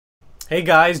Hey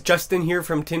guys, Justin here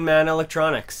from Tinman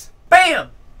Electronics. BAM!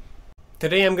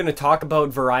 Today I'm going to talk about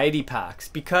variety packs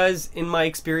because in my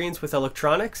experience with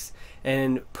electronics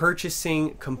and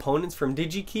purchasing components from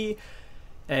DigiKey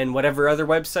and whatever other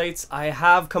websites, I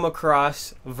have come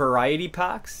across variety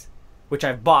packs which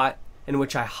I've bought and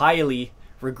which I highly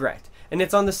regret. And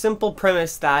it's on the simple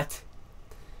premise that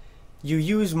you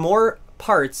use more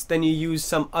parts than you use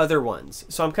some other ones.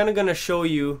 So I'm kind of going to show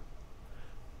you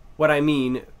what I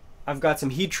mean. I've got some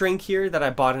heat shrink here that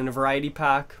I bought in a variety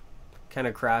pack, kind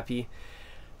of crappy.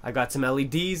 I got some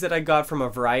LEDs that I got from a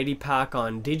variety pack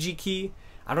on DigiKey.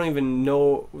 I don't even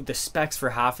know the specs for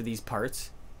half of these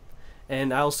parts.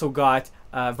 And I also got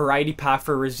a variety pack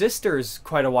for resistors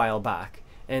quite a while back.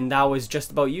 And that was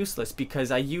just about useless because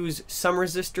I use some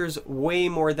resistors way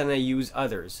more than I use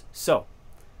others. So,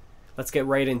 let's get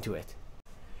right into it.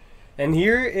 And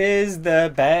here is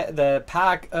the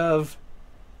pack of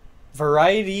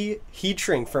variety heat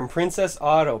shrink from Princess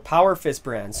Auto, Power Fist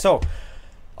brand. So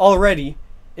already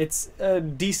it's a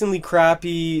decently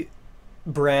crappy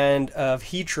brand of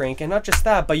heat shrink, and not just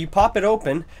that, but you pop it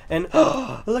open and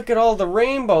look at all the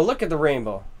rainbow. Look at the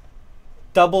rainbow.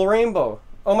 Double rainbow.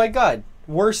 Oh my god,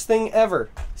 worst thing ever.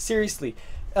 Seriously,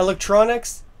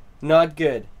 electronics, not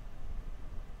good.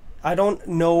 I don't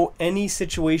know any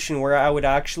situation where I would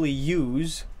actually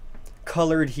use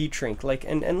colored heat shrink,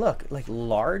 and look, like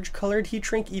large colored heat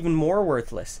shrink, even more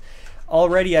worthless.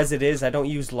 Already as it is, I don't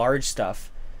use large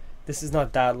stuff. This is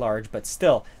not that large, but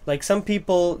still, like some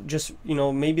people just, you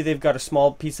know, maybe they've got a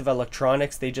small piece of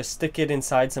electronics, they just stick it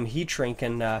inside some heat shrink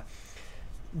and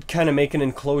kind of make an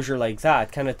enclosure like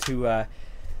that, kind of to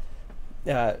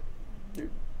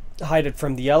hide it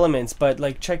from the elements. But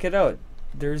like, check it out,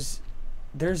 there's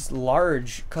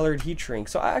large colored heat shrink.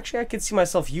 So I could see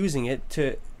myself using it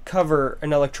to cover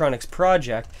an electronics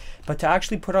project, but to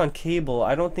actually put on cable,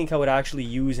 I don't think I would actually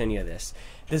use any of this.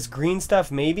 This green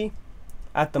stuff maybe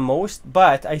at the most,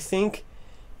 but I think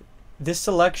this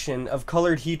selection of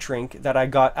colored heat shrink that I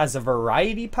got as a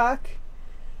variety pack,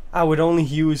 I would only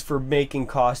use for making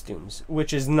costumes,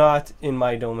 which is not in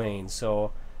my domain.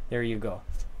 So there you go.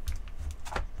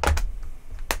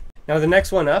 Now the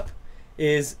next one up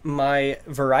is my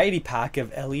variety pack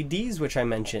of LEDs, which I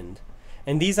mentioned.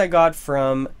 And these I got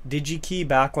from DigiKey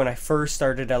back when I first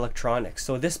started electronics.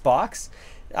 So this box,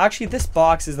 actually this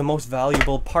box is the most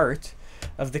valuable part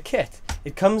of the kit.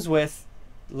 It comes with,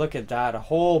 look at that, a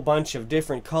whole bunch of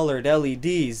different colored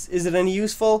LEDs. Is it any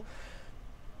useful?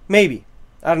 Maybe.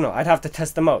 I don't know. I'd have to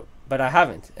test them out, but I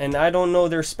haven't. And I don't know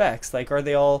their specs. Like, are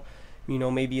they all, you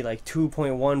know, maybe like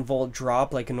 2.1 volt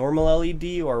drop like a normal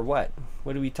LED, or what?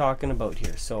 What are we talking about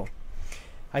here? So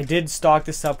I did stock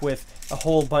this up with a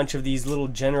whole bunch of these little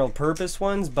general purpose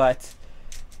ones, but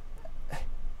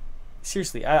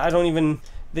seriously, I don't even,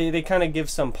 they kind of give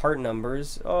some part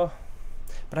numbers, but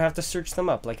I have to search them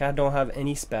up. Like, I don't have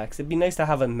any specs. It'd be nice to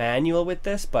have a manual with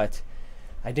this, but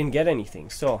I didn't get anything.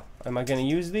 So am I going to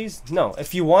use these? No.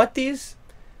 If you want these,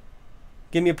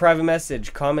 give me a private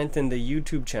message, comment in the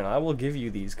YouTube channel. I will give you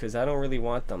these because I don't really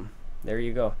want them. There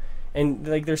you go. And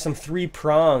like, there's some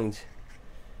 3-pronged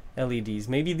LEDs.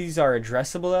 Maybe these are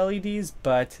addressable LEDs,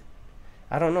 but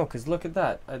I don't know, because look at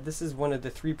that. This is one of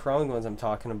the 3-pronged ones I'm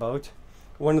talking about.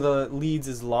 One of the leads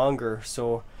is longer,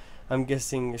 so I'm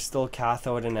guessing there's still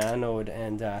cathode and anode,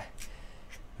 and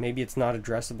maybe it's not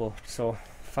addressable. So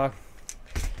fuck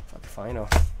if I know.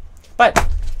 But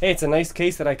hey, it's a nice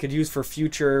case that I could use for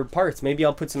future parts. Maybe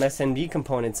I'll put some SND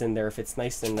components in there if it's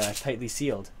nice and tightly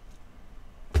sealed.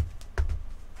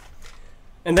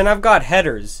 And then I've got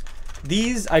headers.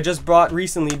 These I just bought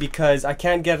recently because I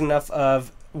can't get enough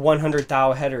of 100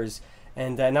 thou headers,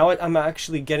 and now I'm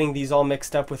actually getting these all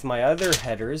mixed up with my other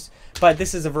headers. But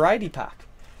this is a variety pack.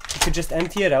 You could just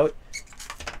empty it out.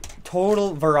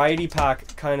 Total variety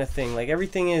pack kind of thing. Like,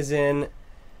 everything is in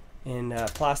a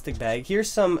plastic bag. Here's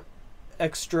some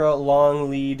extra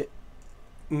long lead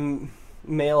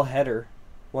male header,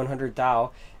 100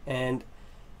 thou, and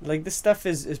like, this stuff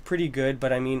is pretty good,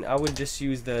 but I mean, I would just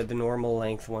use the normal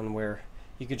length one where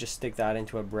you could just stick that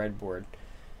into a breadboard.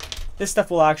 This stuff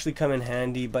will actually come in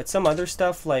handy, but some other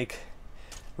stuff like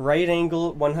right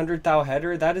angle 100 thou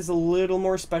header, that is a little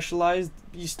more specialized.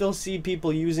 You still see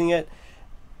people using it.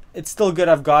 It's still good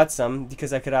I've got some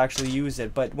because I could actually use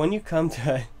it, but when you come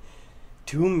to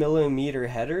 2mm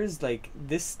headers, like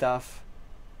this stuff,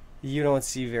 you don't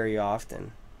see very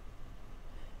often.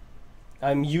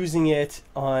 I'm using it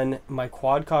on my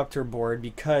quadcopter board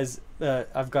because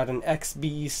I've got an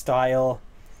XB style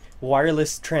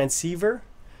wireless transceiver,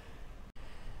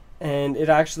 and it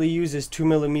actually uses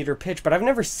 2mm pitch, but I've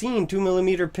never seen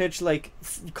 2mm pitch like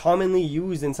commonly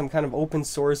used in some kind of open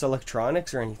source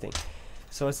electronics or anything.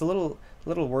 So it's a little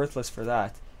worthless for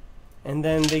that. And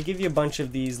then they give you a bunch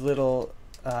of these little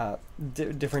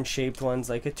different shaped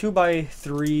ones, like a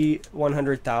 2x3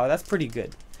 100 thou. That's pretty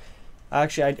good.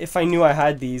 Actually, if I knew I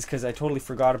had these, because I totally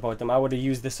forgot about them, I would have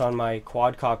used this on my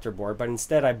quadcopter board, but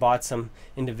instead I bought some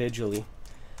individually.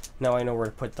 Now I know where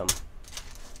to put them.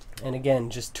 And again,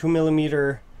 just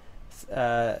 2mm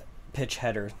pitch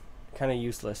header, kind of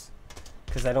useless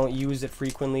because I don't use it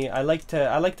frequently. I like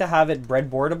to have it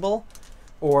breadboardable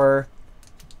or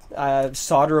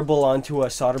solderable onto a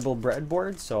solderable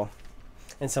breadboard. So,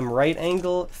 and some right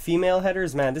angle female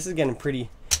headers. Man, this is getting pretty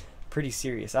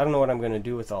serious. I don't know what I'm gonna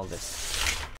do with all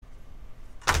this.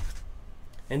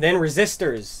 And then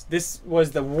resistors. This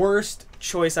was the worst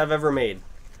choice I've ever made.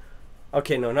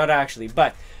 Okay, no, not actually,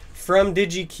 but from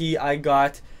DigiKey I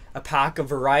got a pack of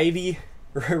variety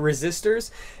resistors,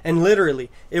 and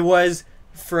literally it was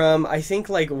from, I think,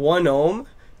 like 1 ohm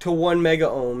to 1 mega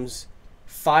ohms,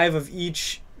 5 of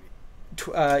each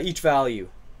value.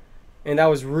 And that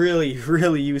was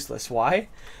really useless. Why?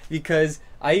 Because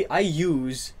I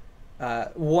use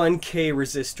 1K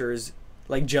resistors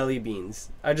like jelly beans.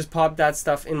 I just pop that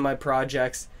stuff in my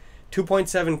projects.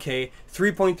 2.7K,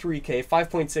 3.3K,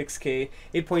 5.6K,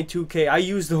 8.2K. I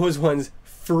use those ones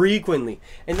frequently.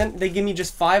 And then they give me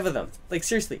just 5 of them. Like,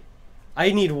 seriously,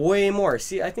 I need way more.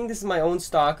 See, I think this is my own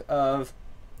stock of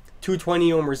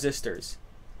 220 ohm resistors.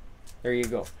 There you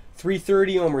go.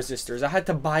 330 ohm resistors. I had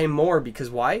to buy more because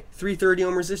why? 330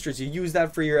 ohm resistors. You use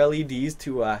that for your LEDs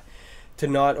to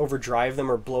not overdrive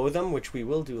them or blow them, which we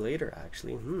will do later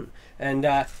actually. And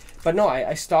but no,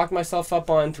 I stocked myself up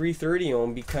on 330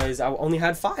 ohm because I only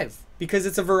had 5, because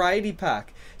it's a variety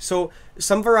pack. So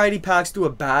some variety packs do a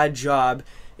bad job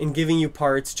in giving you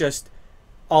parts just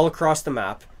all across the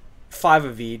map, 5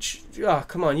 of each. Oh,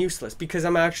 come on, useless, because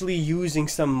I'm actually using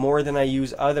some more than I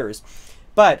use others.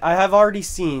 But I have already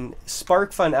seen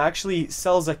SparkFun actually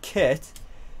sells a kit,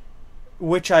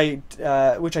 which I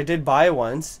did buy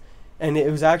once. And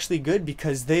it was actually good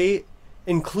because they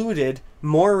included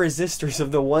more resistors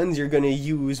of the ones you're going to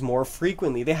use more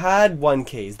frequently. They had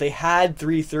 1Ks, they had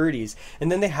 330s,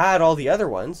 and then they had all the other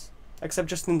ones, except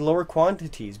just in lower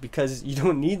quantities because you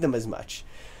don't need them as much.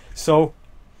 So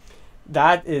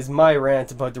that is my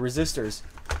rant about the resistors.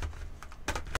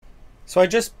 So I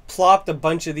just plopped a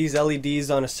bunch of these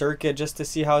LEDs on a circuit just to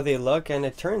see how they look, and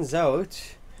it turns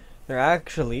out they're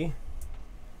actually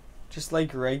just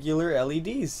like regular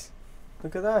LEDs.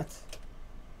 Look at that.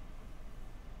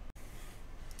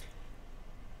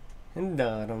 And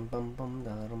oh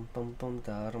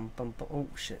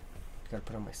shit. Gotta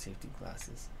put on my safety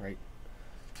glasses, right?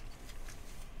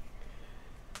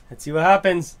 Let's see what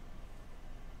happens.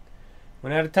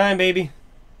 1 at a time, baby.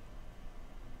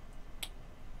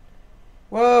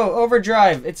 Whoa,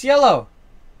 overdrive. It's yellow.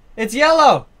 It's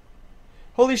yellow.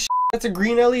 Holy shit, that's a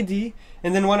green LED.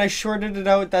 And then when I shorted it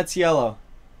out, that's yellow.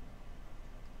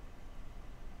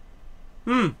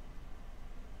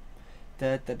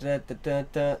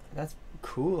 That's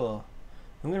cool.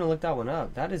 I'm gonna look that one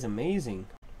up. That is amazing.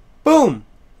 Boom!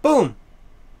 Boom!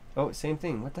 Oh, same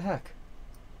thing. What the heck?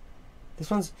 This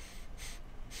one's...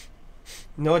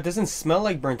 No, it doesn't smell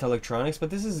like burnt electronics, but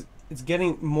this is... It's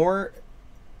getting more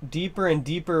deeper and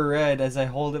deeper red as I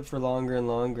hold it for longer and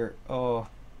longer. Oh.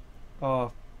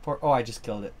 Oh. Poor... Oh, I just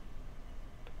killed it.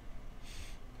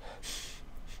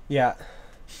 Yeah.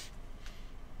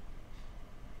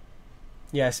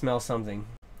 Yeah, I smell something.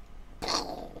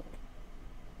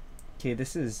 Okay,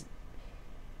 these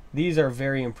are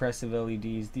very impressive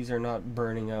LEDs. These are not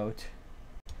burning out.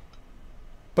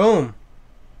 Boom!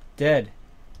 Dead.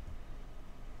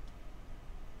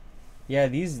 Yeah,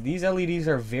 these LEDs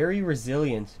are very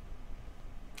resilient.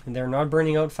 And they're not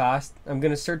burning out fast. I'm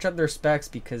gonna search up their specs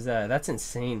because that's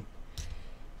insane.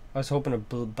 I was hoping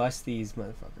to bust these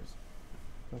motherfuckers.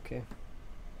 Okay.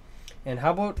 And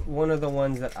how about one of the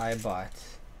ones that I bought?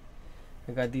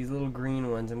 I got these little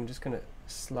green ones. I'm just gonna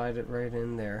slide it right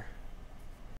in there.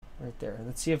 Right there.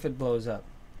 Let's see if it blows up.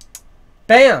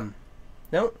 Bam!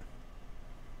 No.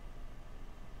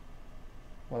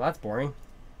 Well, that's boring.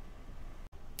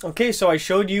 Okay, so I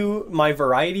showed you my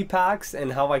variety packs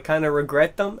and how I kind of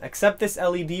regret them. Except this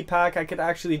LED pack, I could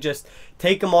actually just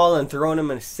take them all and throw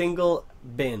them in a single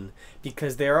bin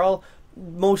because they're all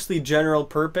mostly general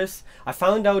purpose. I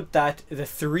found out that the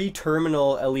 3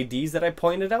 terminal LEDs that I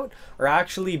pointed out are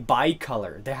actually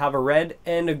bicolor. They have a red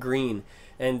and a green.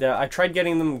 And I tried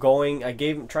getting them going. I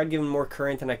tried giving more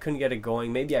current and I couldn't get it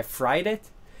going. Maybe I fried it.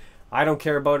 I don't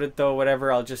care about it though,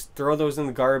 whatever. I'll just throw those in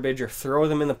the garbage or throw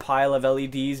them in the pile of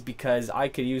LEDs because I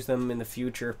could use them in the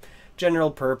future.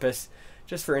 General purpose,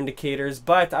 just for indicators,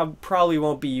 but I probably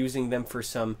won't be using them for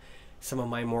some of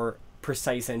my more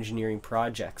precise engineering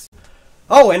projects.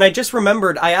 Oh, and I just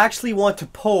remembered, I actually want to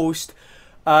post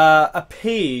a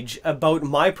page about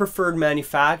my preferred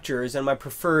manufacturers and my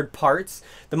preferred parts,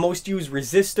 the most used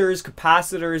resistors,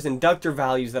 capacitors, inductor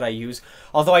values that I use,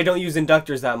 although I don't use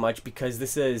inductors that much because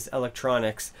this is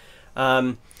electronics.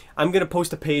 I'm going to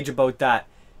post a page about that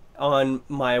on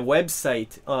my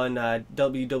website on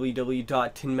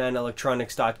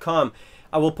www.tinmanelectronics.com.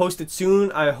 I will post it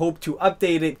soon. I hope to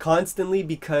update it constantly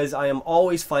because I am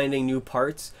always finding new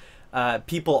parts.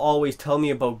 People always tell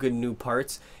me about good new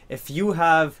parts. If you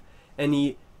have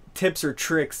any tips or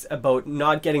tricks about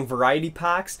not getting variety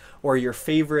packs or your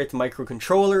favorite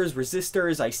microcontrollers,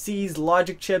 resistors, ICs,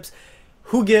 logic chips,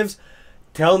 who gives?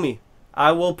 Tell me.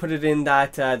 I will put it in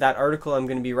that article I'm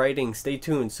going to be writing. Stay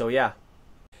tuned. So yeah.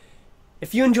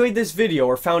 If you enjoyed this video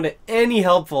or found it any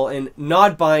helpful in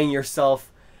not buying yourself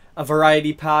a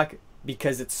variety pack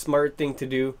because it's a smart thing to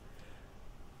do,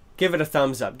 give it a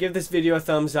thumbs up. Give this video a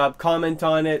thumbs up. Comment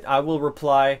on it. I will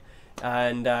reply.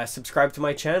 And subscribe to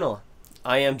my channel.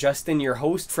 I am Justin, your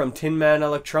host from Tinman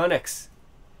Electronics.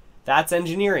 That's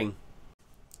engineering.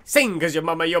 Sing, cause your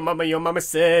mama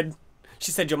said.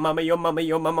 She said your mama,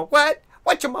 what?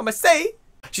 What your mama say?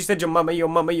 She said your mama,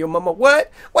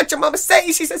 what? What your mama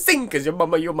say? She said sing, cause your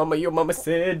mama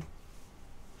said.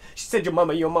 She said your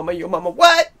mama,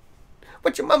 what?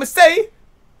 What your mama say?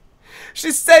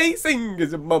 She say sing,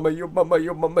 cause your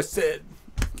mama said.